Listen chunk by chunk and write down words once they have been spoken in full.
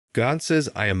God says,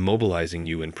 I am mobilizing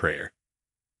you in prayer.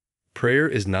 Prayer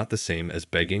is not the same as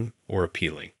begging or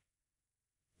appealing.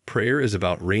 Prayer is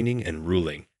about reigning and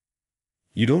ruling.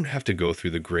 You don't have to go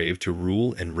through the grave to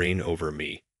rule and reign over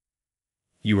me.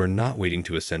 You are not waiting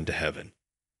to ascend to heaven,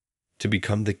 to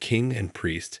become the king and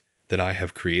priest that I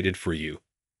have created for you.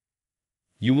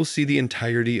 You will see the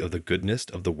entirety of the goodness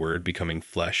of the Word becoming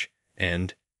flesh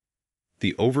and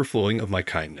the overflowing of my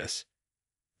kindness.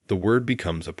 The Word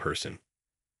becomes a person.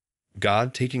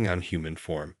 God taking on human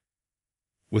form.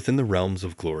 Within the realms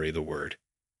of glory, the Word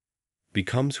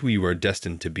becomes who you are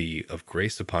destined to be, of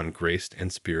grace upon grace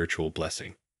and spiritual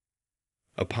blessing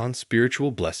upon spiritual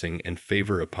blessing, and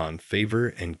favor upon favor,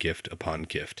 and gift upon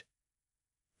gift.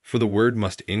 For the Word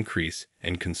must increase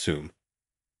and consume.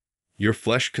 Your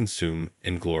flesh consume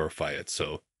and glorify it,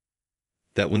 so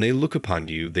that when they look upon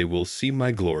you, they will see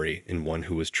my glory in one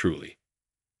who is truly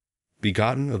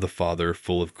begotten of the Father,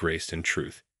 full of grace and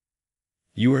truth.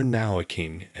 You are now a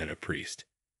king and a priest.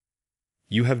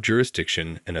 You have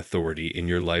jurisdiction and authority in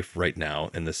your life right now,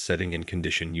 and the setting and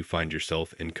condition you find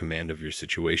yourself in command of your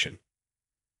situation.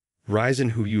 Rise in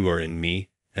who you are in me,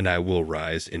 and I will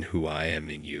rise in who I am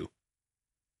in you.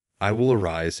 I will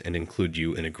arise and include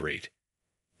you in a great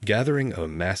gathering of a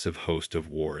massive host of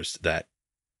wars that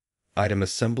I am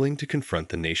assembling to confront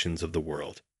the nations of the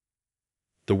world.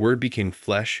 The Word became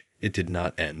flesh, it did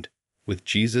not end, with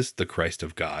Jesus, the Christ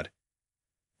of God.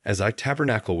 As I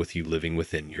tabernacle with you, living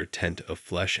within your tent of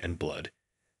flesh and blood,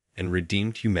 and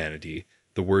redeemed humanity,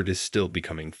 the Word is still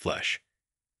becoming flesh.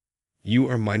 You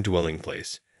are my dwelling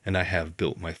place, and I have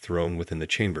built my throne within the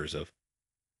chambers of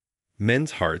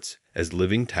men's hearts as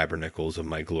living tabernacles of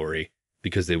my glory,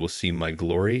 because they will see my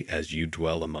glory as you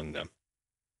dwell among them.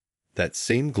 That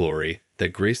same glory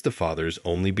that graced the Father's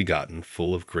only begotten,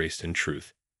 full of grace and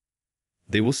truth.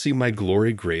 They will see my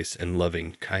glory, grace, and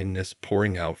loving kindness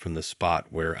pouring out from the spot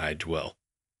where I dwell.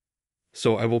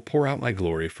 So I will pour out my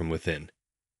glory from within,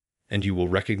 and you will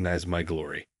recognize my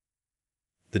glory.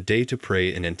 The day to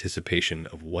pray in anticipation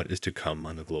of what is to come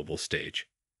on the global stage.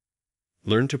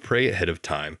 Learn to pray ahead of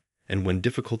time, and when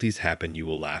difficulties happen, you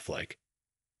will laugh like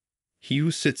he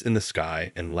who sits in the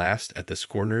sky and laughs at the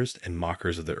scorners and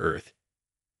mockers of the earth.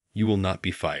 You will not be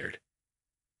fired.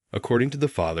 According to the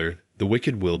Father, the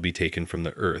wicked will be taken from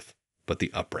the earth, but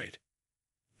the upright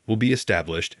will be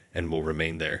established and will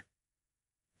remain there.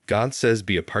 God says,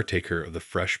 be a partaker of the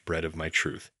fresh bread of my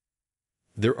truth.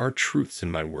 There are truths in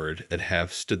my word that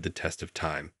have stood the test of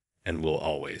time and will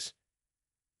always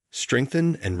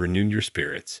strengthen and renew your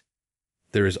spirits.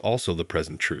 There is also the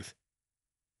present truth,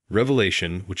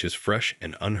 revelation, which is fresh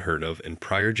and unheard of in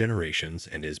prior generations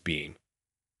and is being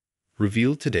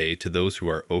revealed today to those who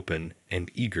are open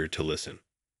and eager to listen.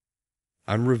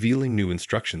 I'm revealing new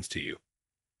instructions to you.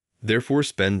 Therefore,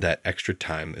 spend that extra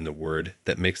time in the Word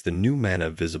that makes the new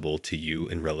manna visible to you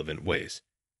in relevant ways.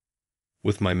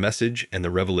 With my message and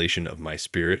the revelation of my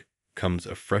Spirit comes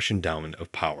a fresh endowment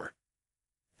of power,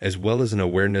 as well as an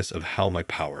awareness of how my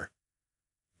power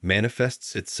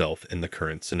manifests itself in the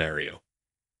current scenario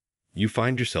you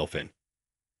find yourself in.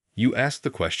 You ask the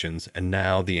questions, and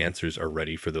now the answers are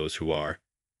ready for those who are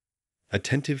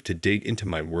attentive to dig into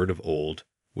my word of old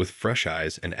with fresh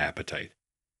eyes and appetite.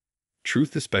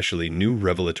 Truth, especially new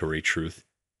revelatory truth,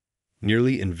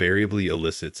 nearly invariably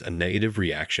elicits a negative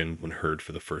reaction when heard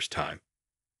for the first time.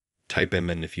 Type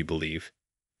Amen if you believe.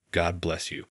 God bless you.